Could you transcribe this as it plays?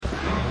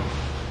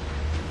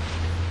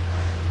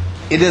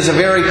It is a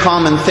very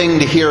common thing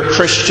to hear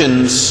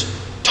Christians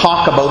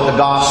talk about the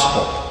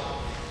gospel.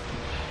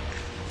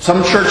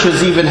 Some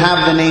churches even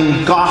have the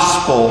name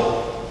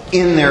gospel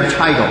in their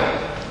title.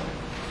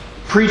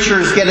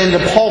 Preachers get into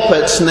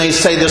pulpits and they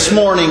say, "This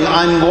morning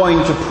I'm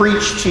going to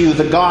preach to you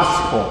the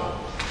gospel."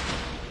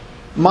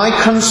 My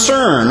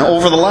concern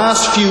over the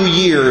last few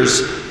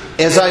years,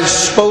 as I've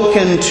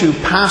spoken to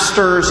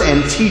pastors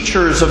and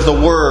teachers of the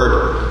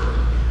Word,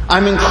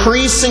 I'm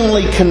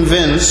increasingly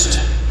convinced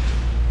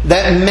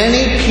that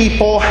many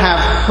people have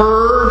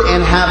heard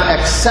and have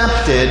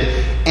accepted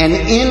an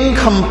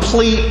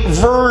incomplete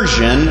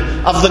version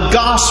of the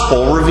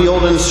gospel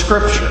revealed in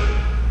Scripture.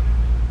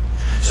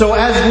 So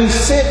as we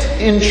sit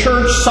in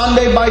church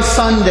Sunday by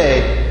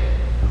Sunday,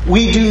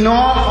 we do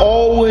not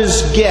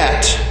always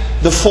get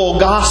the full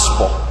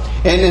gospel.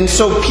 And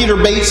so Peter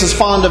Bates is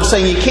fond of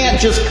saying you can't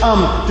just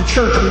come to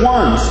church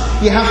once.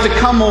 You have to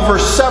come over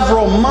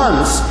several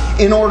months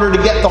in order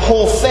to get the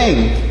whole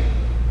thing.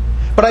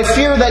 But I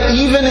fear that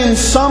even in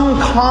some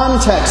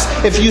contexts,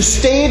 if you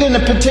stayed in a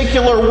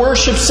particular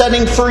worship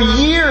setting for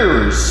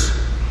years,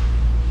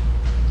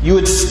 you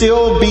would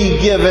still be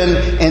given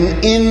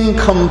an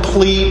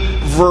incomplete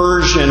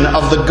version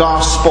of the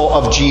gospel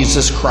of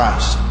Jesus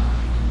Christ.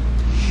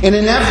 In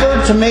an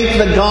effort to make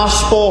the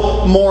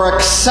gospel more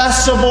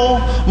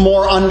accessible,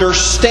 more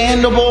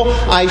understandable,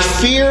 I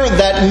fear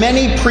that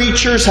many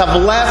preachers have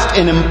left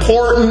an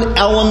important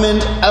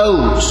element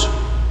out.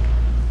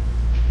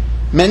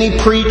 Many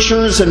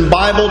preachers and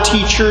Bible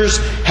teachers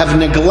have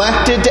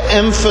neglected to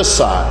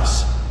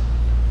emphasize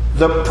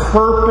the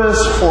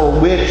purpose for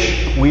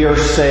which we are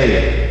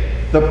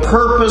saved. The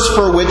purpose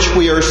for which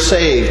we are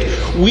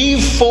saved.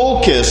 We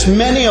focus,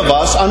 many of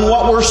us, on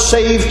what we're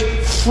saved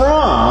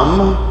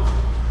from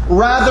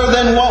rather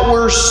than what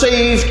we're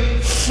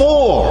saved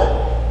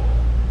for.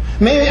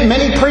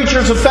 Many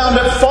preachers have found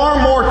it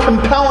far more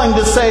compelling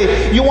to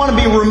say, you want to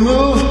be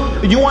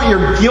removed, you want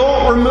your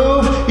guilt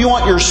removed, you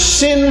want your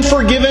sin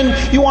forgiven,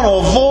 you want to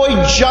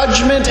avoid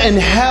judgment and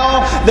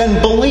hell,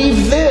 then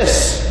believe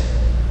this.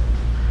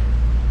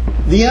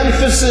 The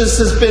emphasis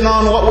has been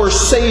on what we're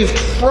saved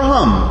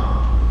from,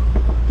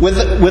 with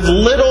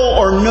little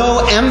or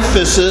no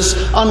emphasis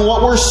on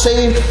what we're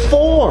saved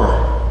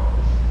for.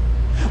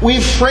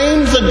 We've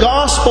framed the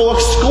gospel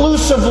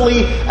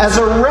exclusively as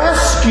a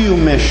rescue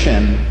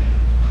mission.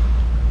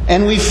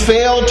 And we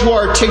fail to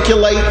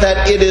articulate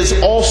that it is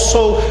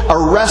also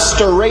a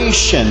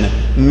restoration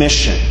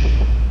mission.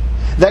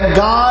 That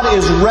God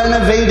is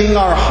renovating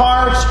our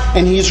hearts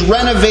and He's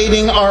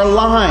renovating our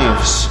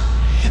lives.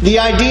 The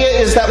idea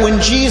is that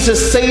when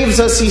Jesus saves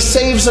us, He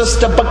saves us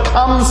to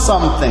become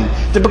something,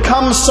 to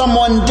become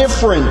someone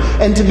different,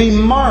 and to be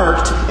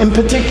marked in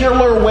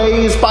particular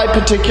ways by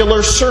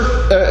particular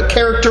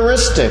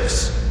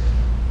characteristics.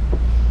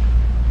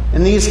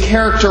 And these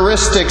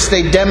characteristics,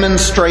 they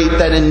demonstrate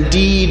that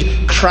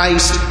indeed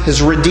Christ has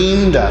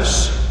redeemed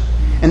us,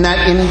 and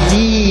that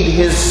indeed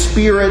His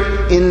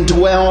Spirit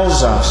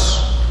indwells us.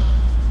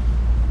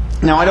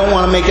 Now, I don't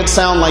want to make it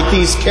sound like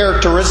these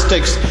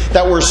characteristics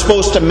that we're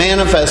supposed to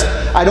manifest,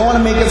 I don't want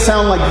to make it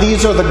sound like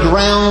these are the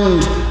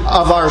ground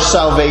of our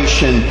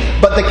salvation,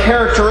 but the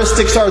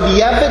characteristics are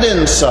the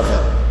evidence of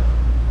it.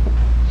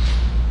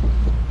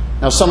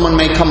 Now, someone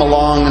may come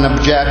along and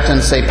object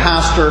and say,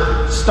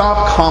 "Pastor,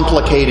 stop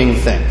complicating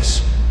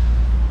things.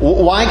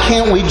 Why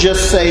can't we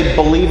just say,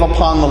 believe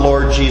upon the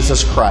Lord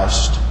Jesus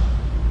Christ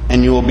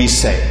and you will be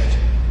saved?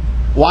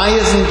 Why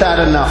isn't that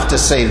enough to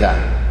say that?"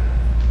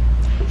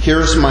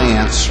 Here's my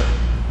answer.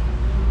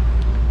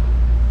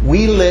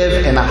 We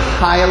live in a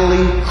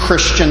highly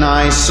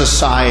Christianized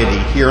society,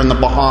 here in the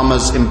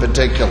Bahamas in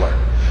particular.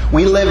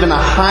 We live in a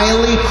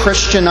highly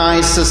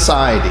Christianized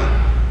society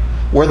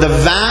where the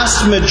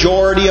vast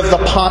majority of the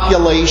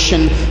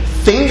population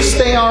thinks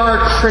they are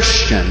a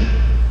Christian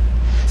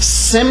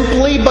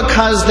simply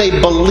because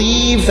they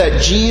believe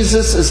that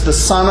Jesus is the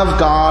Son of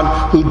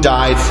God who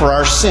died for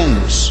our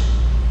sins.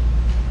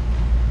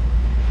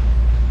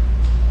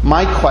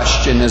 My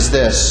question is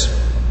this: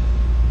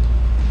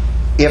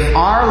 if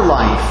our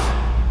life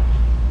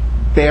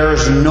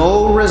bears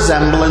no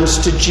resemblance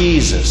to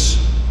Jesus,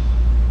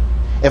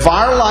 if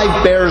our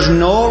life bears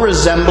no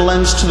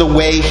resemblance to the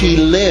way He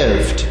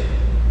lived,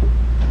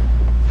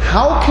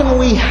 how can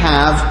we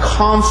have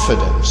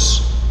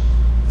confidence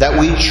that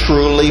we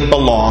truly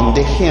belong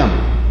to Him?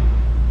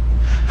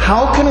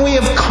 How can we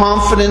have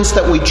confidence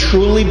that we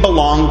truly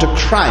belong to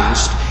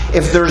Christ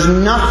if there's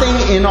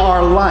nothing in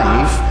our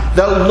life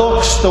that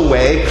looks the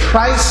way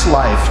Christ's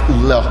life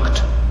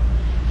looked?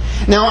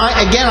 Now,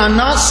 I'm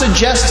not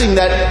suggesting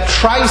that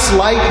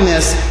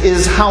Christ-likeness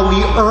is how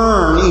we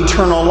earn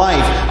eternal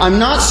life. I'm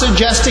not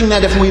suggesting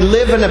that if we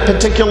live in a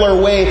particular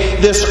way,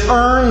 this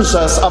earns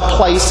us a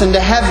place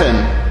into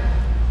heaven.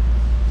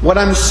 What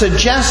I'm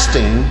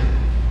suggesting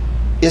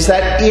is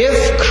that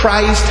if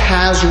Christ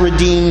has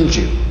redeemed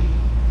you,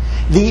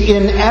 the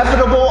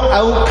inevitable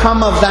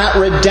outcome of that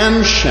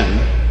redemption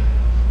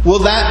will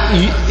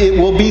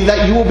be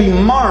that you will be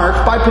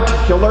marked by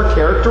particular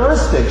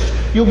characteristics.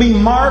 You'll be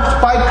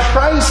marked by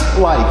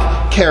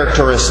Christ-like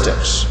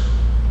characteristics.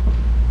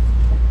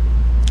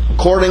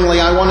 Accordingly,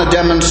 I want to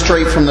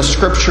demonstrate from the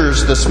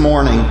Scriptures this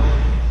morning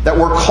that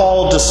we're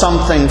called to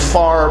something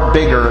far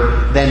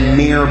bigger than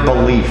mere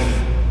belief.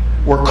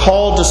 We're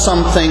called to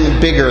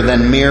something bigger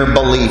than mere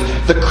belief.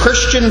 The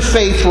Christian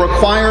faith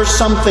requires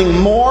something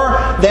more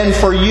than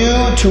for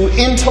you to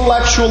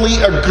intellectually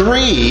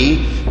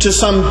agree to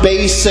some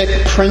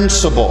basic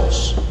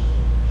principles.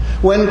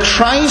 When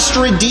Christ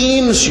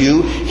redeems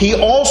you, He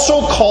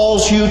also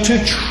calls you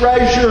to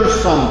treasure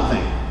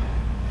something.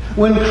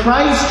 When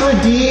Christ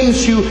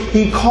redeems you,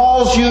 He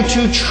calls you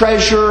to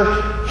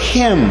treasure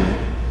Him.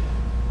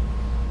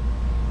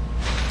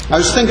 I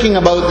was thinking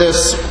about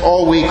this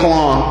all week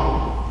long.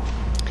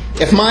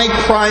 If my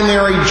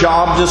primary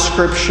job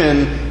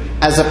description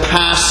as a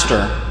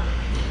pastor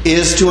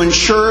is to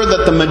ensure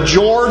that the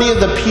majority of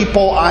the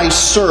people I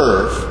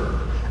serve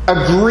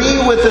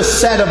agree with a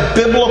set of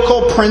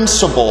biblical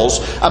principles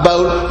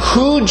about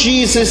who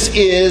Jesus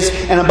is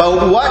and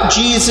about what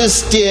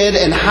Jesus did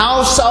and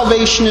how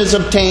salvation is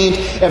obtained,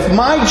 if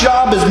my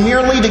job is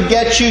merely to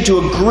get you to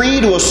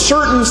agree to a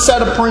certain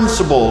set of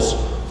principles,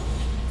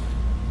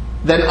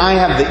 then I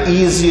have the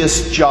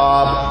easiest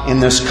job in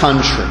this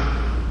country.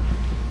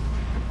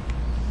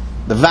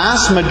 The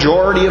vast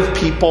majority of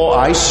people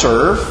I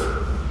serve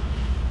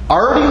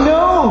already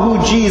know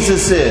who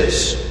Jesus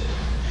is.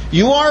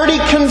 You already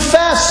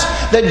confess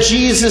that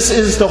Jesus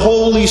is the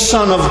Holy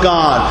Son of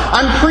God.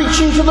 I'm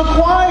preaching to the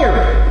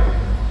choir.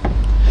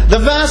 The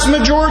vast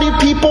majority of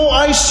people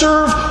I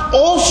serve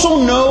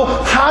also know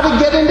how to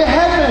get into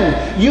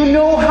heaven. You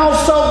know how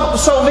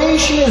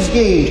salvation is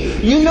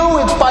gained. You know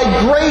it's by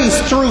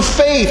grace through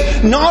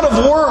faith, not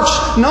of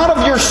works, not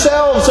of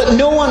yourselves, that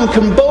no one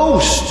can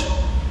boast.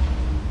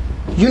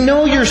 You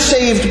know you're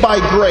saved by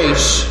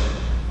grace.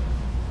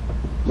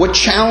 What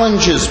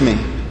challenges me,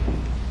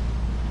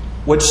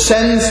 what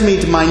sends me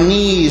to my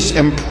knees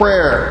in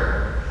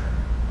prayer,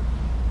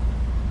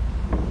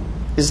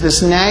 is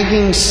this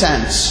nagging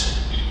sense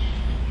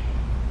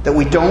that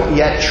we don't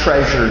yet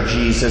treasure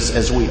Jesus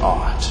as we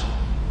ought.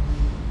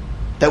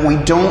 That we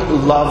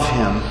don't love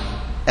Him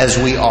as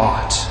we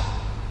ought.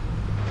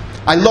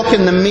 I look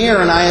in the mirror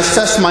and I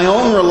assess my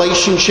own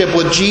relationship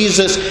with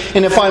Jesus,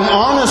 and if I'm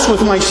honest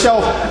with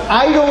myself,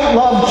 I don't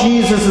love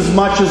Jesus as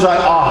much as I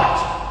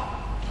ought.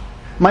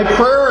 My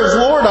prayer is,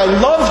 Lord, I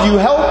love you.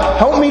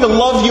 Help me to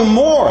love you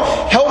more.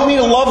 Help me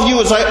to love you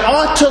as I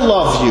ought to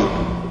love you.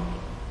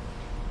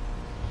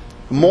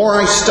 The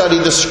more I study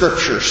the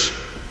Scriptures,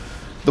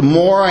 the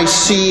more I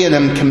see and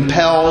am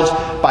compelled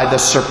by the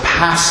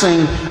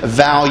surpassing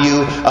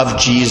value of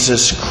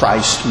Jesus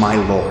Christ, my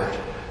Lord.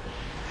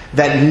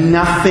 That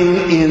nothing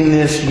in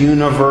this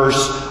universe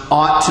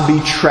ought to be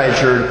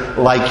treasured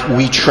like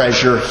we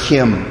treasure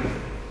Him.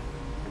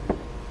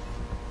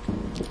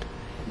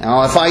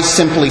 Now, if I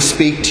simply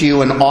speak to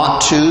you in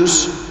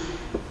ought-tos,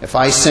 if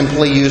I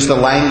simply use the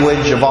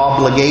language of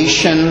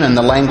obligation and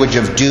the language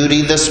of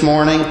duty this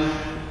morning,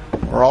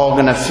 we're all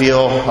going to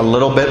feel a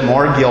little bit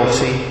more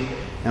guilty.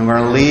 And we're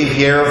going to leave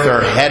here with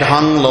our head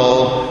hung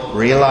low,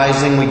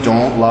 realizing we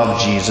don't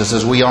love Jesus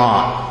as we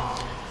ought.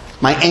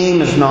 My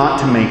aim is not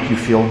to make you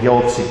feel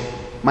guilty.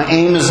 My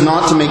aim is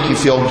not to make you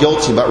feel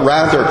guilty, but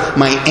rather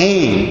my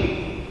aim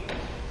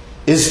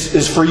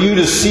is for you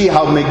to see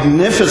how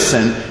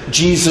magnificent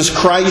Jesus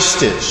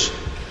Christ is.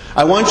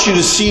 I want you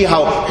to see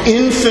how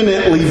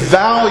infinitely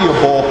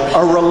valuable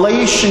a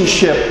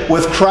relationship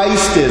with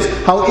Christ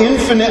is. How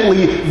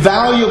infinitely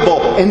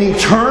valuable an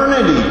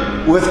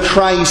eternity with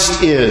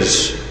Christ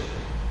is.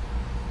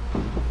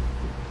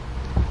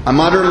 I'm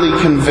utterly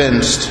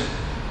convinced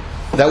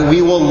that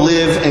we will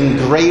live in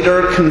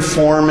greater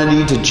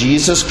conformity to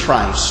Jesus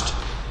Christ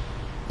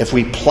if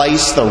we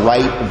place the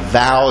right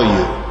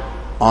value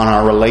on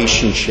our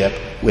relationship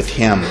with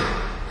Him.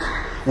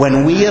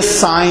 When we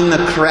assign the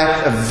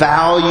correct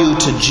value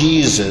to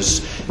Jesus,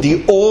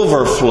 the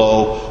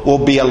overflow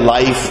will be a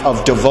life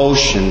of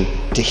devotion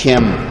to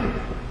Him.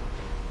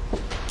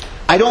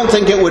 I don't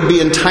think it would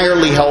be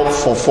entirely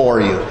helpful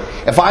for you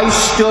if I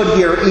stood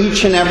here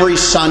each and every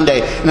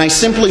Sunday and I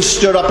simply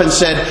stood up and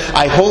said,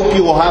 I hope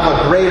you will have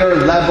a greater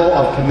level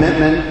of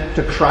commitment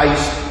to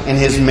Christ and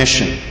His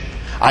mission.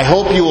 I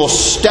hope you will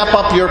step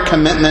up your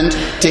commitment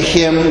to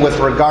Him with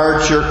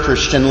regard to your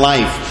Christian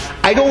life.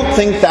 I don't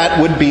think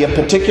that would be a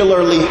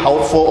particularly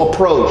helpful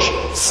approach,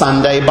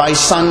 Sunday by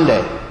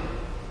Sunday.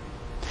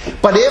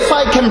 But if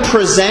I can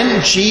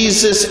present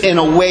Jesus in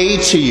a way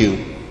to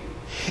you,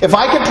 if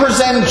I could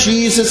present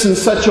Jesus in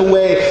such a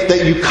way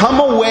that you come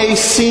away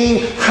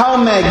seeing how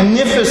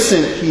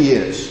magnificent He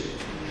is,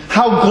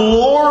 how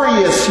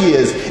glorious He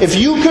is. If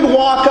you could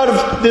walk out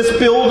of this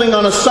building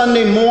on a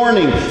Sunday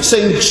morning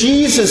saying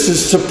Jesus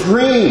is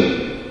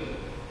supreme,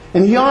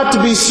 and He ought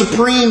to be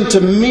supreme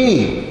to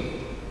me,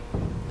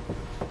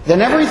 then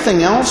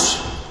everything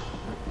else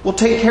will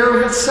take care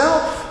of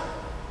itself.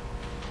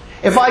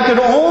 If I could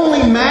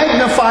only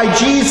magnify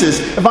Jesus,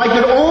 if I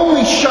could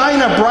only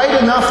shine a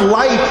bright enough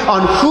light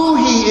on who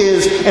He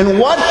is and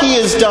what He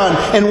has done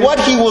and what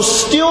He will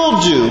still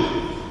do,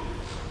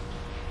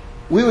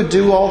 we would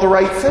do all the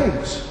right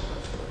things.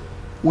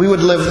 We would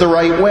live the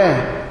right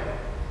way.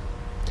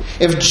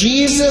 If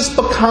Jesus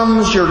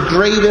becomes your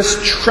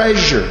greatest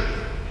treasure,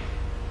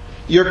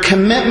 your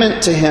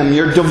commitment to Him,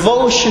 your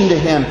devotion to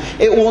Him,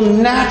 it will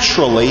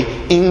naturally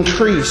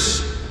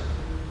increase.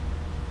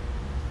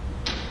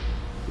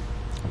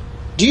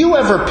 Do you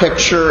ever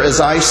picture, as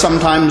I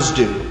sometimes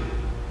do,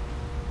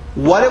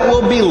 what it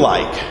will be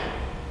like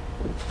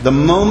the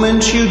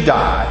moment you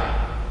die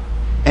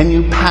and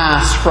you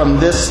pass from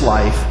this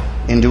life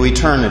into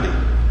eternity?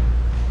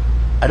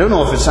 I don't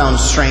know if it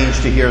sounds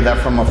strange to hear that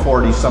from a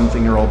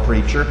 40-something-year-old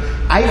preacher.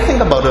 I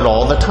think about it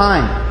all the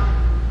time.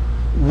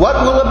 What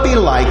will it be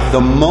like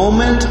the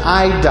moment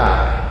I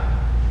die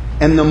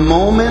and the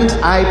moment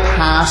I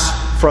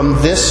pass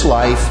from this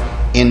life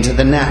into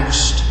the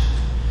next?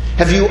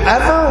 Have you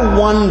ever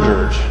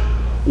wondered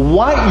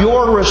what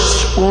your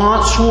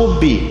response will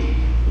be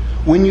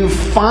when you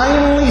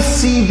finally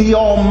see the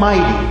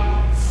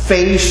Almighty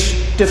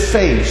face to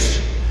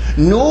face?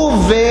 No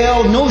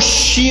veil, no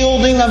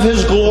shielding of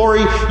His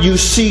glory. You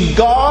see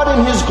God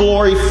in His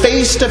glory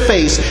face to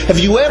face. Have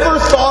you ever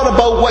thought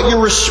about what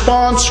your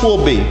response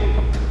will be?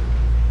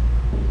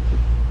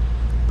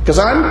 Because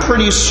I'm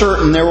pretty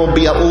certain there will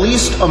be at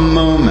least a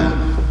moment,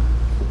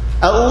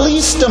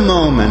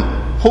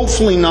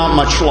 hopefully not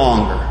much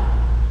longer,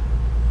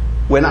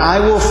 when I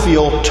will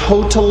feel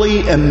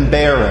totally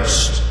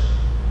embarrassed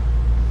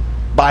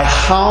by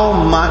how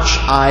much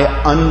I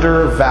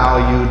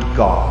undervalued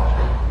God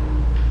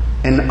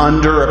and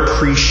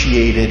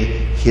underappreciated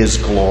His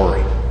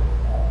glory.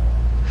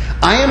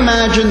 I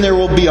imagine there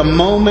will be a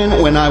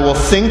moment when I will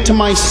think to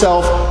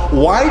myself,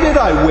 why did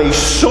I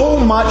waste so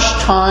much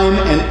time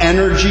and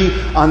energy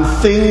on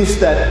things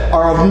that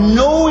are of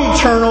no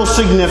eternal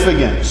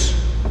significance?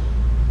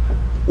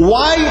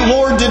 Why,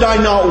 Lord, did I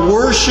not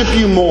worship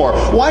You more?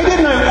 Why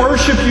didn't I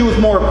worship You with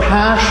more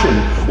passion?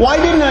 Why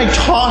didn't I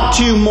talk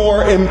to You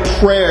more in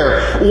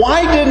prayer?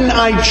 Why didn't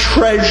I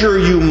treasure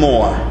You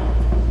more?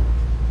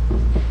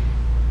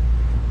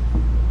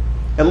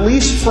 At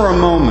least for a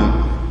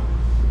moment,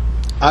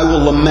 I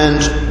will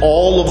lament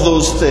all of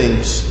those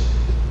things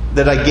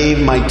that I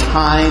gave my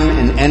time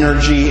and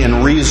energy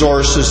and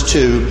resources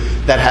to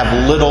that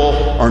have little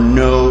or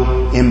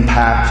no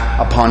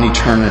impact upon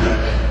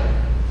eternity.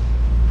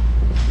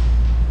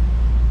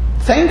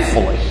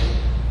 Thankfully,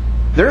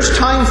 there's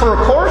time for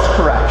a course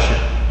correction.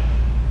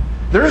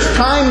 There's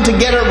time to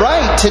get it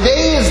right.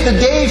 Today is the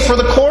day for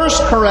the course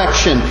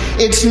correction.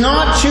 It's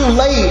not too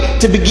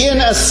late to begin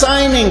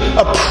assigning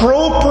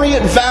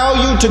appropriate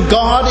value to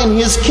God and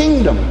His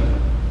kingdom.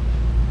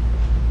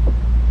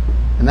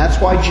 And that's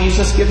why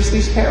Jesus gives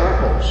these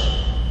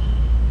parables.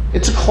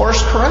 It's a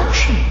course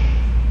correction.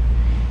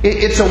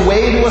 It's a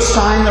way to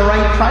assign the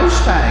right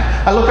price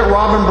tag. I look at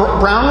Robin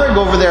Brownrigg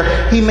over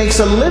there. He makes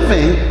a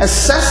living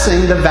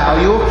assessing the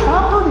value of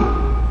property.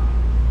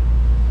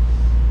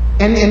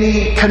 And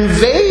he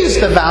conveys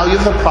the value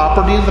of the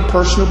property to the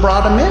person who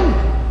brought him in.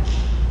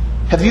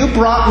 Have you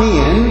brought me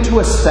in to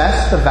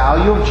assess the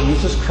value of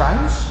Jesus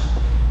Christ?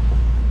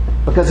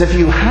 Because if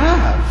you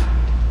have,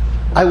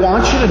 I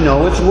want you to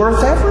know it's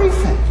worth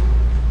everything.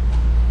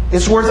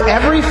 It's worth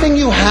everything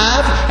you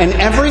have and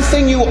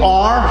everything you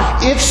are.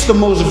 It's the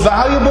most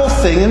valuable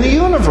thing in the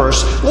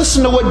universe.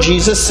 Listen to what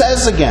Jesus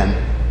says again.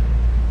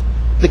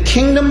 The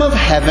kingdom of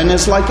heaven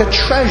is like a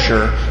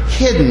treasure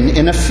hidden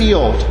in a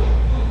field.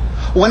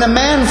 When a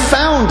man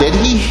found it,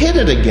 he hid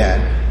it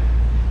again.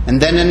 And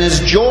then in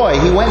his joy,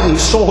 he went and he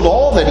sold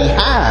all that he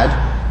had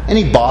and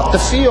he bought the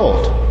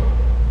field.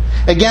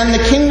 Again,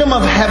 the kingdom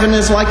of heaven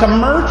is like a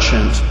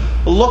merchant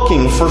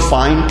looking for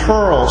fine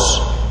pearls.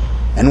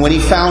 And when he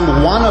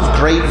found one of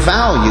great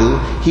value,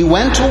 he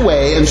went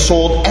away and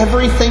sold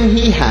everything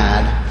he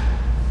had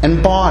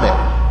and bought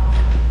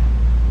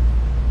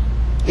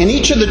it. In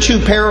each of the two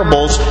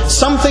parables,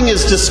 something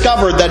is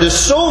discovered that is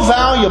so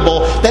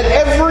valuable that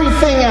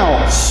everything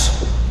else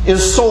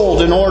is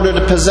sold in order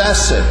to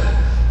possess it.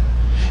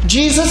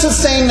 Jesus is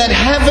saying that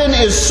heaven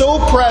is so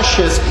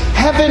precious,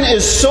 heaven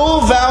is so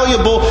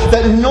valuable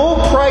that no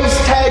price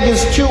tag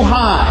is too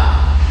high.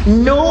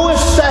 No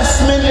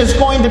assessment is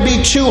going to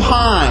be too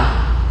high.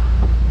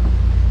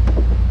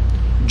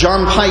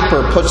 John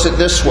Piper puts it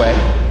this way.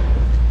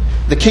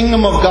 The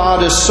kingdom of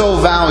God is so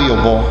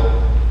valuable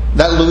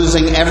that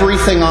losing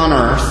everything on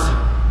earth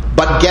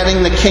but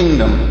getting the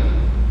kingdom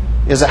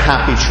is a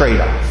happy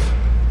trade-off.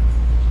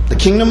 The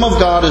kingdom of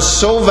God is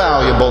so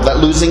valuable that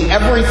losing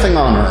everything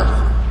on earth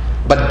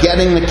but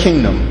getting the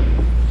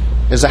kingdom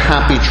is a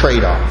happy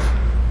trade-off.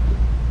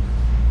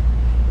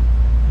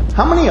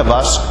 How many of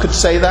us could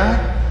say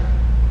that?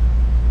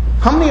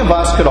 How many of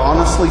us could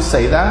honestly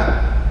say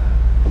that?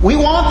 We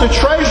want the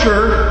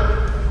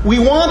treasure, we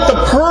want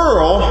the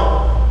pearl,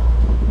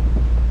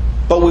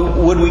 but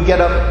would we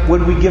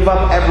give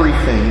up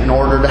everything in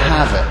order to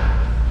have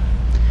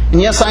it?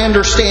 And yes, I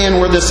understand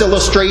where this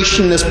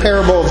illustration, this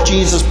parable of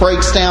Jesus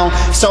breaks down.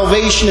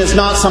 Salvation is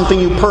not something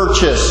you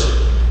purchase.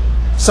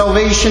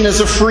 Salvation is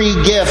a free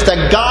gift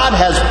that God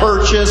has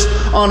purchased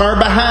on our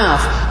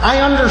behalf.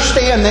 I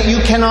understand that you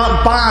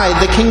cannot buy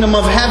the kingdom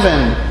of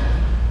heaven.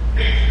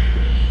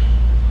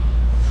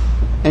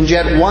 And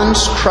yet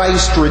once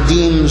Christ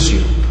redeems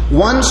you,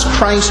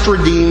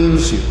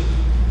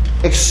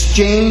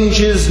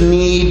 exchanges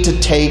need to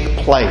take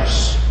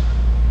place.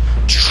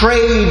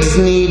 Trades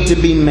need to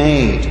be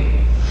made.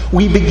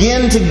 We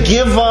begin to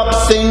give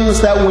up things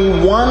that we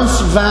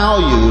once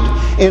valued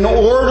in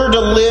order to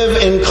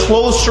live in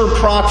closer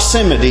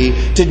proximity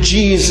to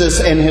Jesus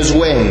and His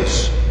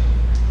ways.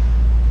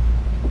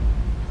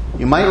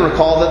 You might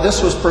recall that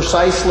this was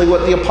precisely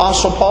what the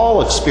Apostle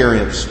Paul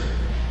experienced.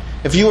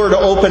 If you were to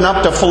open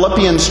up to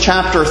Philippians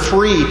chapter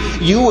 3,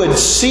 you would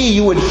see,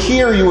 you would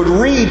hear, you would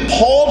read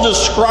Paul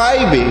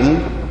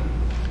describing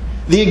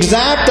the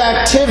exact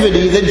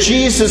activity that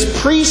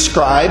Jesus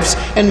prescribes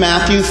in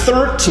Matthew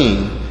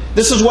 13.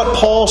 This is what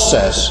Paul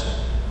says.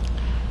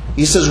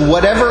 He says,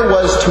 "Whatever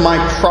was to my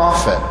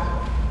profit,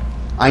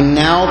 I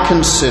now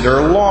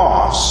consider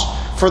loss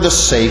for the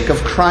sake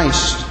of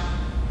Christ.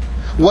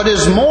 What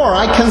is more,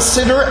 I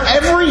consider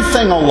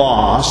everything a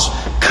loss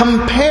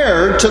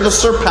compared to the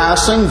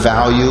surpassing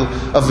value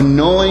of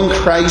knowing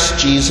Christ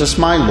Jesus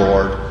my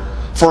Lord,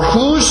 for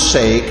whose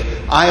sake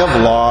I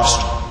have lost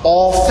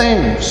all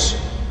things.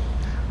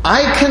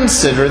 I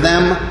consider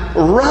them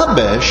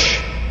rubbish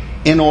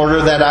in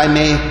order that I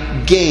may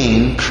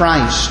gain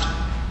Christ."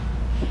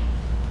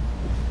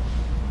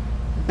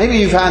 Maybe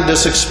you've had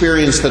this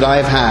experience that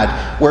I've had,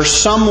 where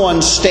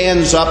someone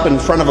stands up in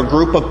front of a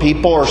group of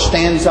people or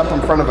stands up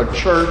in front of a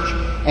church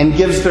and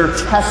gives their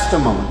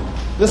testimony.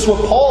 This is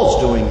what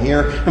Paul's doing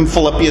here in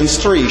Philippians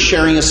 3,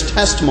 sharing his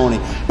testimony.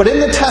 But in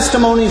the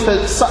testimonies,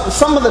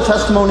 some of the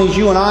testimonies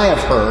you and I have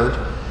heard,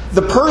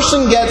 the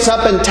person gets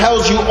up and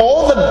tells you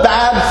all the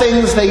bad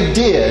things they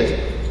did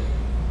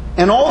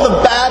and all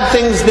the bad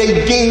things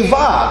they gave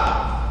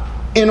up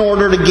in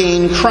order to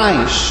gain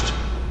Christ.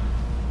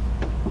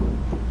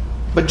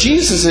 But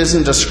Jesus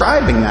isn't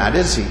describing that,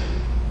 is He?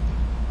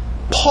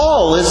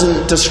 Paul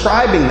isn't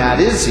describing that,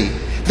 is he?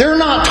 They're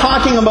not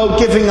talking about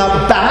giving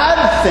up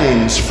bad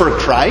things for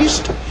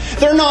Christ.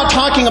 They're not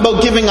talking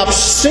about giving up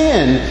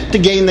sin to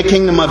gain the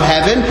kingdom of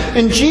heaven.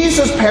 In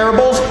Jesus'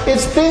 parables,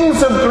 it's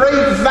things of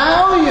great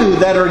value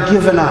that are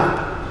given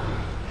up.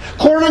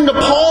 According to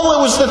Paul,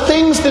 it was the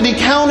things that he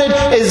counted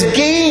as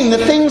gain,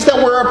 the things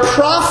that were a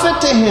profit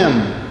to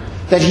him,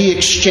 that he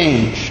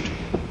exchanged.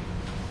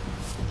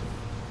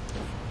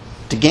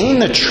 To gain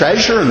the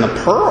treasure and the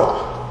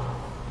pearl,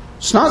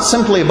 it's not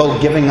simply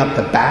about giving up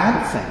the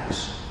bad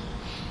things.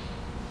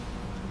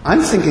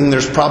 I'm thinking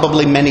there's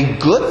probably many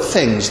good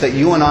things that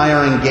you and I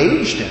are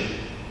engaged in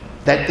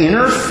that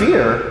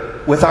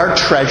interfere with our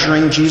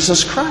treasuring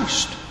Jesus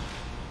Christ.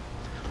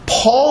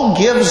 Paul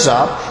gives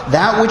up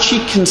that which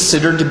he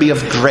considered to be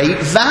of great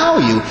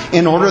value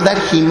in order that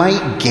he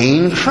might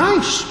gain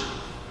Christ.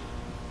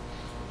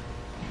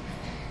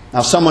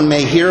 Now someone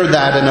may hear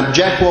that and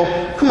object, well,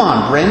 come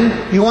on,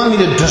 Bryn, you want me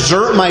to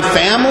desert my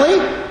family?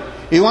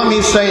 You want me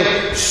to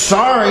say,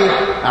 sorry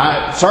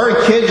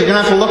kid, you're going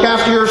to have to look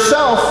after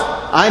yourself.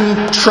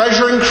 I'm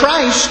treasuring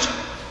Christ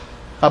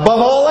above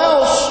all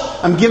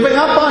else. I'm giving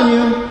up on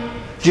you.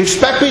 Do you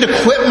expect me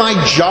to quit my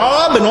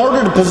job in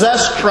order to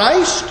possess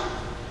Christ?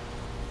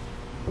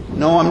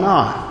 No, I'm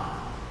not.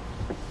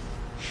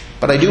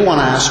 But I do want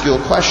to ask you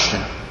a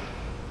question.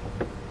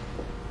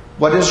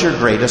 What is your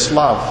greatest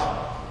love?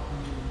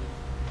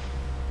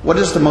 What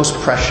is the most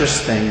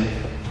precious thing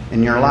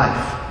in your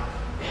life?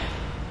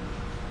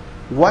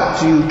 What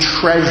do you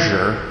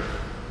treasure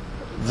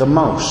the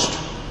most?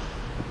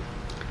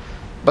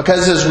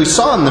 Because as we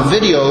saw in the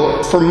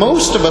video, for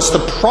most of us,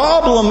 the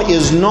problem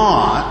is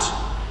not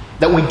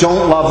that we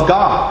don't love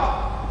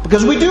God.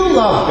 Because we do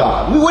love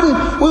God. We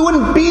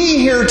wouldn't be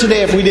here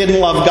today if we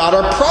didn't love God.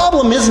 Our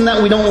problem isn't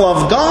that we don't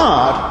love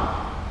God.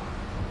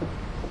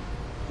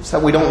 It's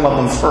that we don't love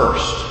Him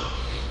first.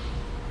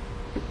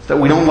 It's that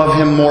we don't love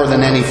Him more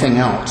than anything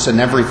else and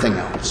everything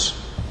else.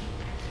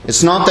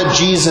 It's not that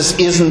Jesus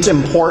isn't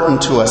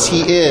important to us.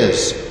 He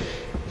is.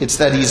 It's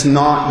that He's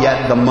not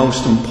yet the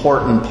most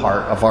important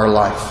part of our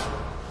life.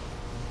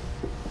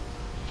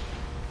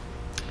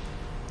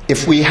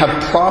 If we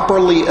have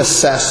properly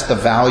assessed the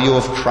value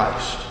of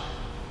Christ,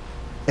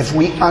 if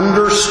we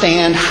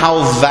understand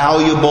how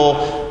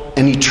valuable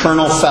an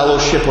eternal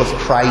fellowship with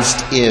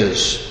Christ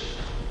is,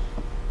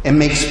 it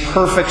makes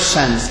perfect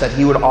sense that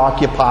He would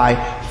occupy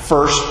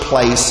first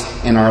place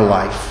in our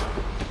life.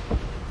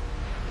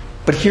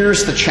 But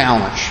here's the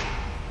challenge.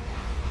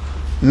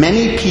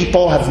 Many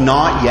people have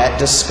not yet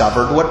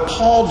discovered what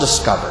Paul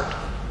discovered.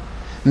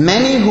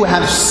 Many who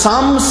have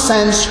some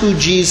sense who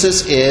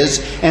Jesus is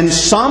and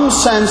some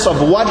sense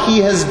of what He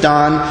has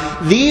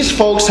done, these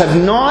folks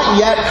have not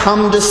yet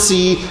come to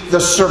see the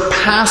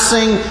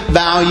surpassing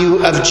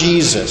value of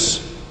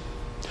Jesus.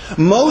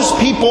 Most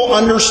people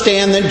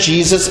understand that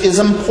Jesus is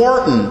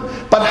important,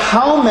 but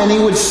how many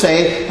would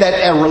say that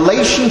a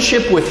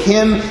relationship with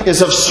Him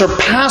is of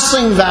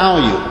surpassing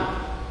value?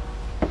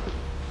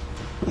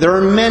 There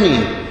are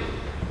many,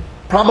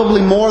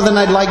 probably more than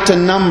I'd like to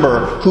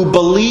number, who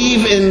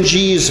believe in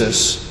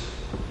Jesus,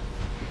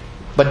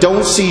 but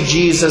don't see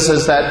Jesus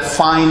as that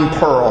fine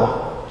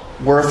pearl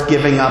worth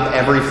giving up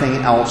everything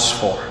else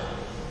for.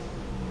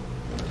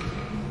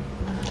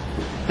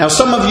 Now,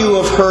 some of you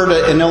have heard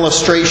an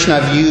illustration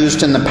I've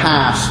used in the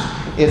past.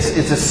 It's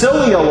a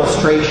silly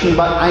illustration,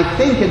 but I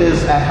think it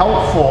is a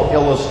helpful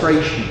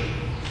illustration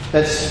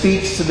that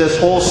speaks to this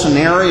whole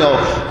scenario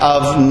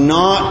of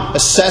not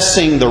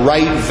assessing the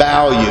right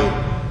value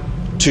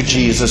to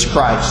Jesus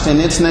Christ. And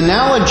it's an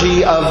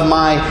analogy of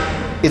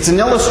it's an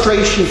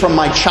illustration from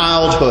my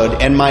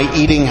childhood and my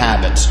eating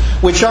habits,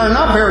 which are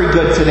not very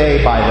good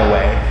today, by the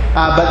way,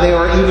 but they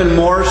were even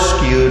more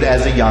skewed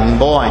as a young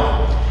boy.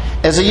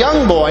 As a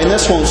young boy, and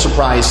this won't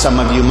surprise some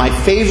of you, my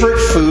favorite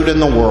food in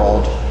the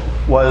world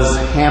was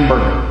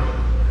hamburger.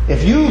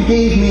 If you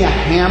gave me a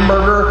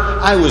hamburger,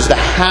 I was the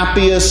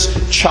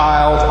happiest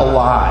child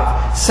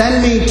alive.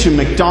 Send me to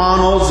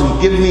McDonald's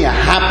and give me a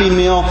Happy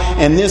Meal,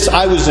 and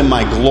I was in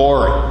my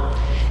glory.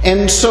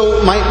 And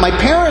so my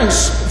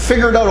parents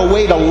figured out a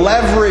way to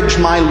leverage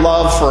my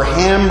love for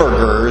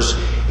hamburgers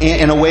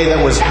in a way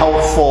that was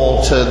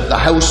helpful to the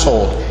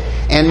household.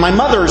 And my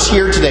mother's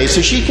here today,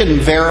 so she can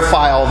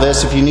verify all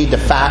this if you need to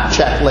fact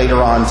check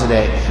later on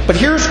today. But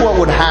here's what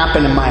would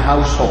happen in my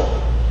household.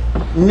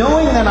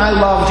 Knowing that I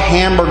loved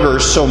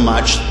hamburgers so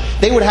much,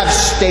 they would have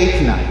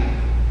steak night.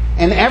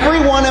 And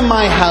everyone in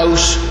my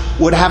house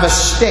would have a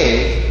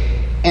steak,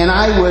 and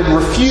I would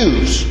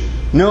refuse.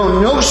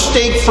 No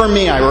steak for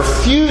me. I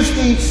refuse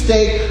to eat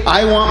steak.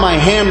 I want my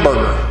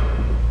hamburger.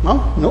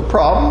 Well, no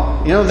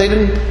problem. They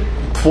didn't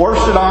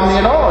force it on me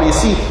at all. You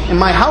see, in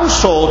my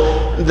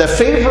household, the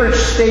favorite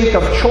steak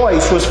of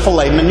choice was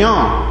filet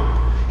mignon.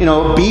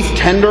 Beef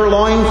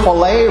tenderloin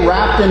filet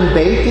wrapped in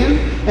bacon.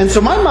 And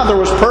so my mother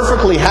was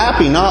perfectly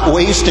happy not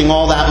wasting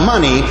all that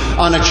money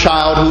on a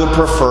child who would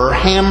prefer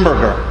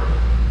hamburger.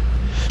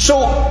 So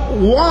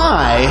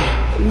why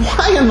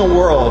in the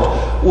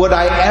world would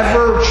I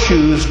ever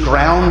choose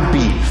ground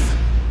beef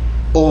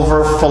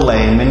over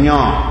filet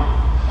mignon?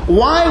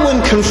 Why,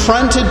 when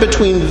confronted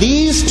between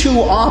these two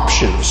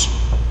options,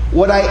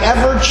 would I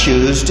ever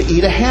choose to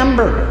eat a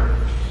hamburger?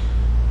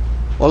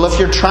 Well, if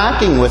you're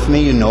tracking with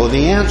me, you know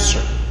the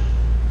answer.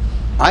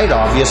 I'd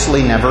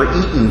obviously never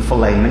eaten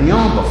filet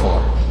mignon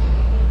before.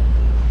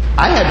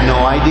 I had no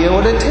idea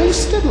what it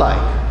tasted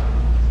like.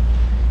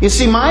 You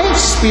see, my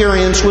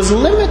experience was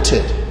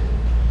limited.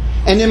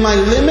 And in my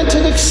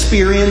limited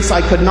experience,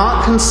 I could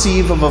not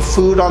conceive of a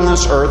food on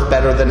this earth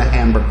better than a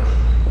hamburger.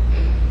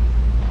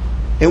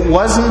 It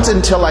wasn't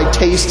until I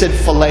tasted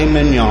filet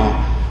mignon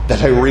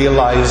that I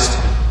realized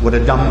what a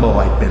Dumbo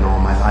I'd been all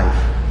my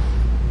life.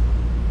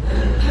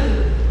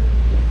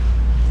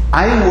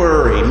 I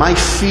worry, my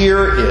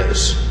fear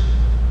is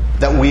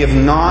that we have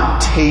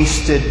not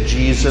tasted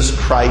Jesus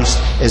Christ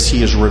as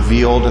He is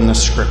revealed in the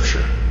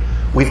Scripture.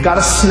 We've got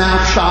a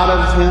snapshot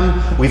of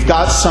Him. We've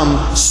got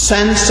some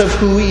sense of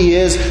who He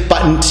is.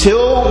 But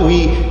until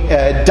we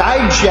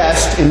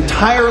digest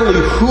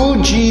entirely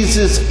who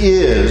Jesus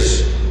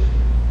is,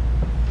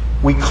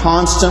 we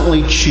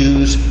constantly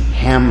choose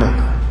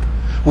hamburger.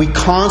 We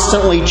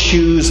constantly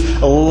choose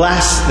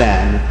less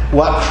than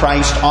what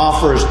Christ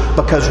offers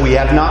because we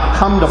have not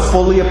come to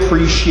fully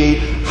appreciate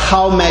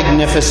how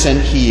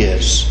magnificent He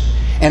is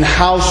and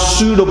how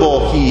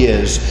suitable He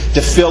is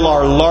to fill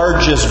our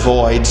largest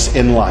voids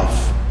in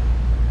life.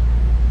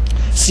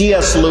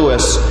 C.S.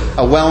 Lewis,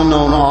 a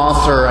well-known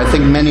author, I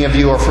think many of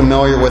you are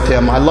familiar with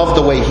him. I love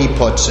the way he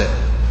puts it.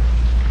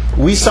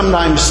 We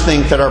sometimes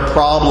think that our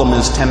problem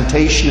is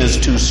temptation is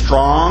too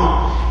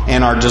strong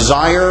and our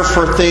desire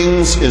for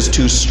things is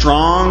too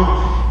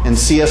strong. And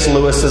C.S.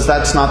 Lewis says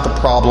that's not the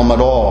problem at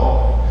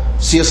all.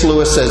 C.S.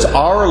 Lewis says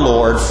our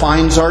Lord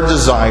finds our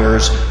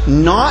desires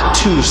not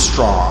too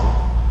strong,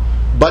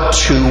 but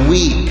too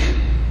weak.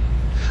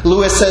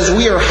 Lewis says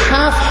we are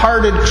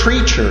half-hearted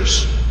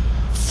creatures,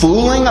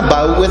 fooling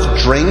about with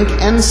drink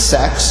and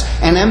sex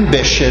and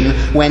ambition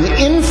when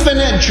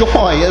infinite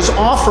joy is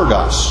offered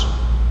us.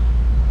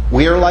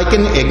 We are like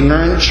an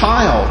ignorant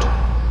child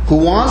who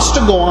wants to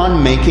go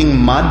on making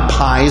mud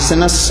pies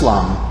in a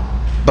slum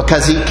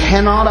because he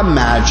cannot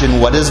imagine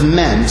what is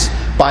meant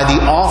by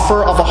the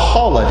offer of a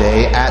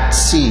holiday at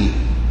sea.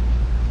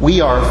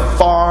 We are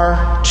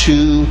far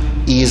too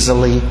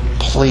easily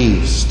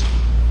pleased.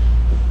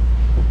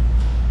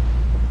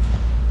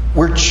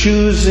 We're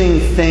choosing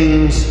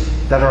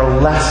things that are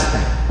less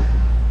than.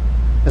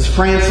 As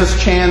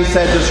Francis Chan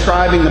said,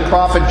 describing the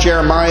prophet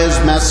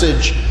Jeremiah's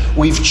message,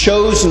 we've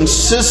chosen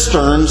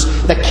cisterns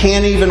that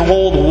can't even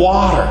hold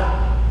water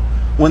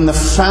when the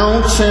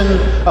fountain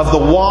of the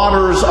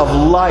waters of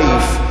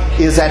life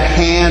is at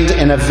hand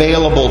and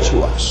available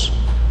to us.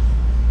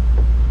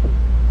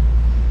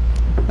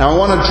 Now I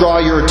want to draw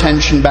your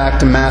attention back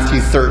to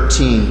Matthew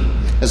 13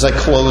 as I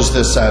close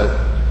this out.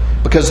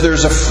 Because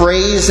there's a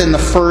phrase in the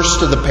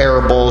first of the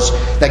parables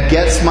that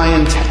gets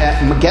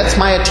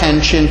my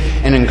attention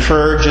and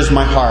encourages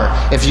my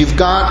heart. If you've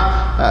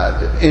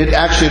got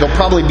it'll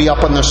probably be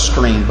up on the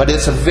screen, but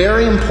it's a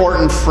very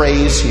important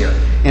phrase here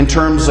in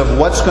terms of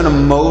what's going to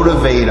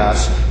motivate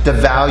us to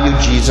value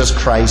Jesus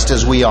Christ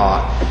as we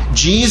ought.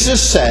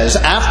 Jesus says,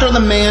 after the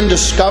man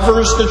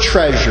discovers the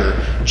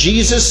treasure,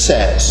 Jesus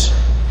says,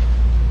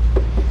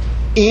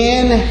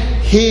 in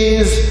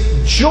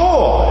his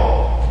joy,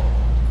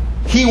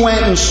 he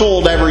went and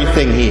sold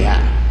everything he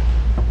had.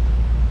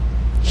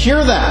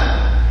 Hear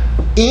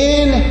that.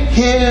 In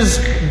his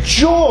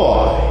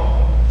joy,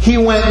 he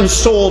went and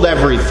sold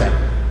everything.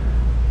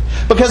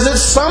 Because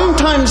it's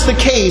sometimes the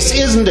case,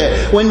 isn't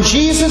it, when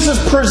Jesus is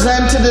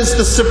presented as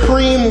the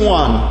supreme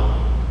one,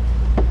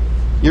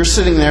 you're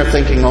sitting there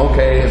thinking,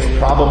 okay, it's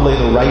probably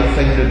the right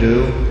thing to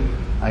do.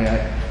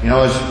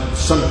 There's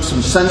some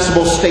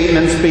sensible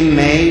statements being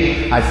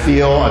made. I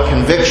feel a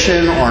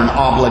conviction or an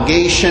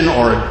obligation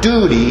or a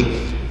duty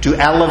to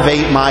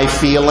elevate my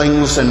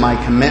feelings and my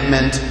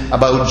commitment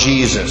about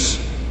Jesus.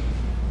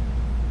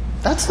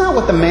 That's not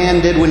what the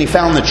man did when he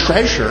found the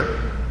treasure.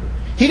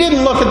 He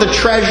didn't look at the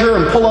treasure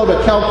and pull out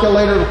a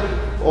calculator.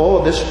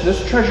 Oh,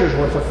 this treasure's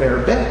worth a fair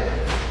bit.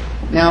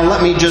 Now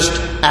let me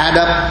just add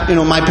up,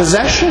 my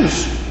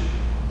possessions.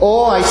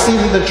 Oh, I see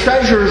that the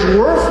treasure's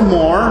worth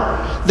more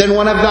than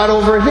what I've got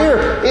over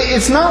here.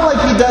 It's not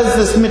like he does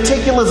this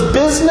meticulous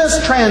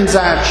business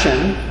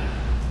transaction.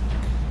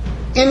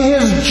 In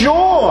his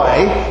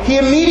joy, he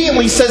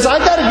immediately says,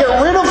 I've got to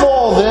get rid of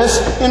all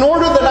this in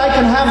order that I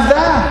can have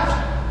that.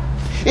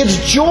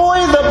 It's joy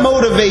that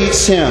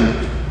motivates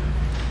him.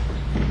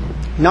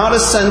 Not a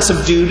sense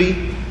of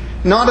duty,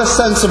 not a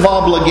sense of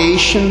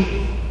obligation.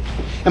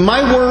 And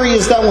my worry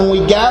is that when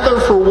we gather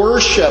for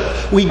worship,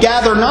 we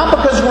gather not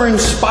because we're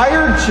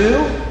inspired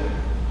to,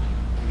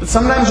 but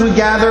sometimes we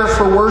gather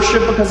for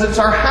worship because it's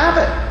our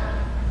habit.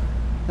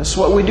 That's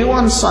what we do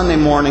on Sunday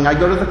morning. I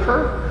go to the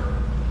kirk.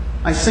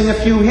 I sing a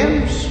few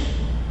hymns.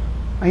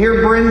 I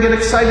hear Bryn get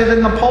excited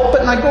in the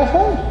pulpit and I go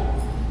home.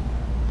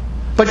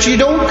 But you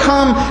don't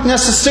come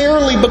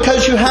necessarily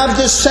because you have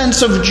this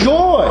sense of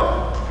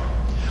joy.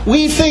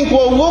 We think,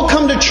 we'll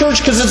come to church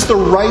because it's the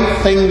right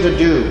thing to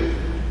do.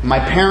 My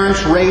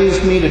parents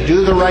raised me to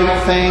do the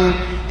right thing,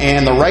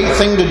 and the right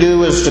thing to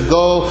do is to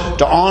go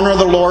to honor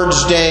the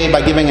Lord's Day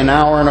by giving an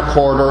hour and a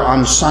quarter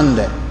on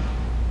Sunday.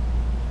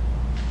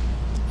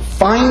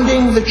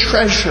 Finding the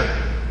treasure,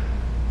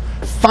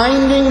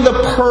 finding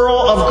the pearl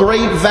of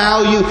great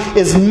value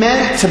is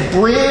meant to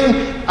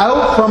bring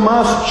out from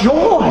us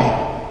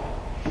joy.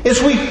 As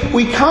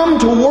we come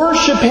to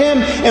worship Him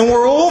and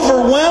we're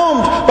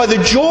overwhelmed by the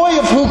joy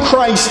of who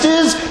Christ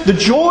is, the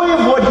joy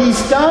of what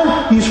He's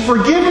done. He's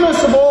forgiven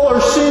us of all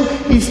our sin.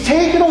 He's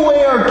taken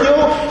away our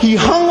guilt. He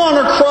hung on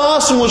a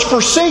cross and was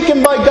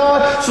forsaken by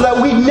God so that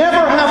we never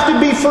have to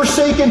be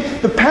forsaken.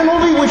 The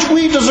penalty which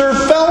we deserve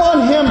fell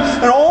on Him,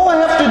 and all I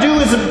have to do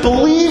is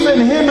believe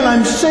in Him and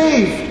I'm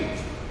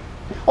saved.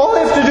 All I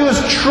have to do is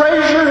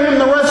treasure Him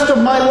the rest of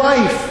my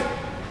life.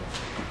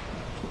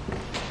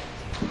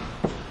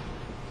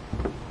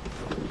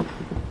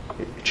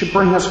 It should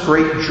bring us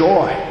great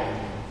joy.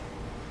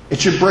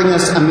 It should bring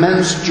us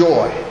immense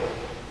joy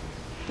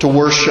to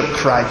worship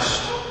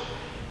Christ.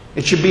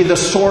 It should be the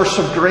source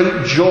of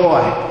great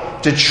joy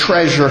to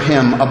treasure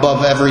Him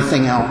above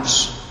everything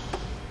else.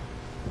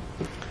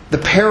 The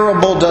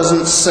parable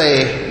doesn't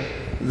say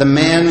the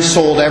man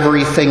sold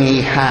everything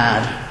he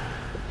had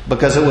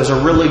because it was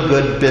a really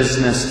good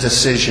business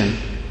decision.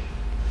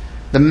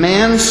 The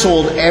man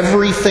sold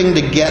everything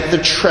to get the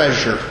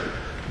treasure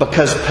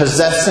because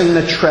possessing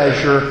the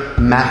treasure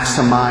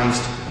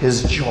maximized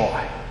his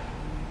joy.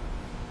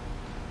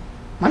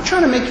 Am I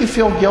trying to make you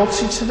feel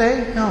guilty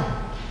today? No.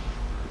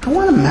 I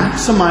want to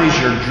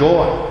maximize your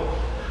joy.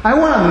 I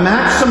want to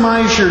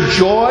maximize your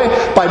joy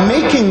by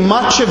making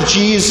much of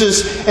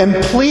Jesus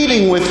and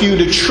pleading with you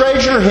to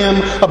treasure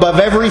Him above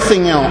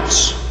everything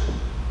else.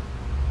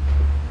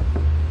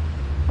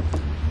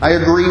 I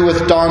agree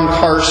with Don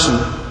Carson,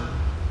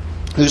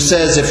 who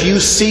says, if you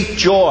seek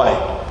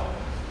joy,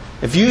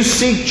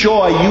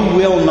 you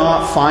will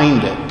not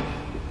find it.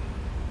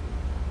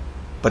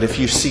 But if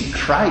you seek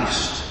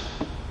Christ,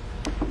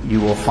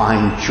 you will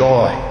find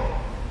joy.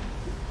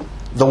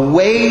 The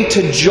way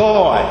to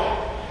joy,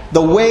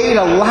 the way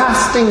to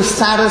lasting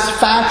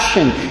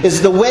satisfaction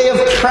is the way of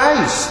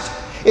Christ.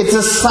 It's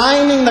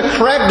assigning the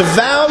correct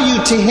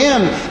value to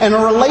Him and a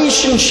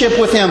relationship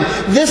with Him.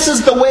 This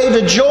is the way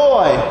to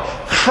joy.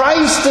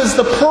 Christ is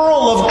the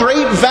pearl of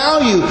great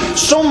value,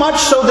 so much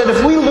so that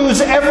if we lose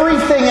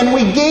everything and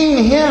we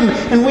gain Him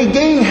and we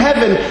gain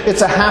heaven,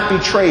 it's a happy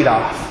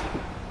trade-off.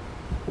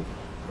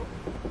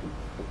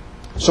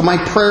 So my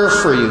prayer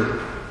for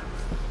you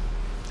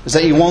is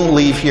that you won't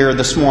leave here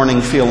this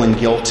morning feeling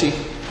guilty.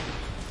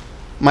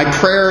 My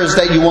prayer is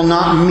that you will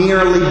not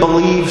merely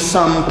believe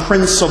some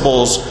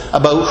principles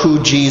about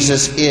who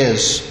Jesus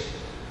is.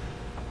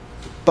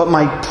 But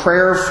my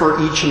prayer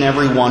for each and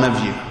every one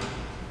of you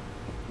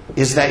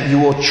is that you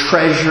will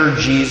treasure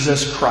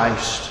Jesus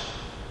Christ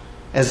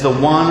as the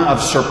one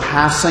of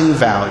surpassing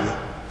value,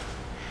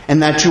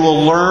 and that you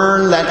will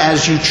learn that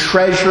as you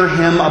treasure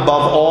Him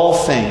above all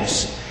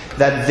things,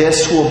 that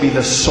this will be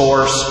the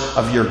source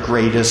of your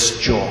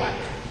greatest joy.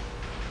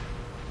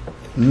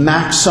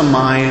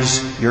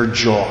 Maximize your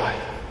joy.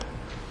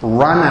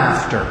 Run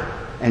after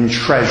and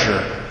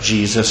treasure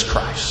Jesus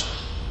Christ.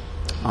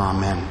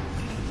 Amen.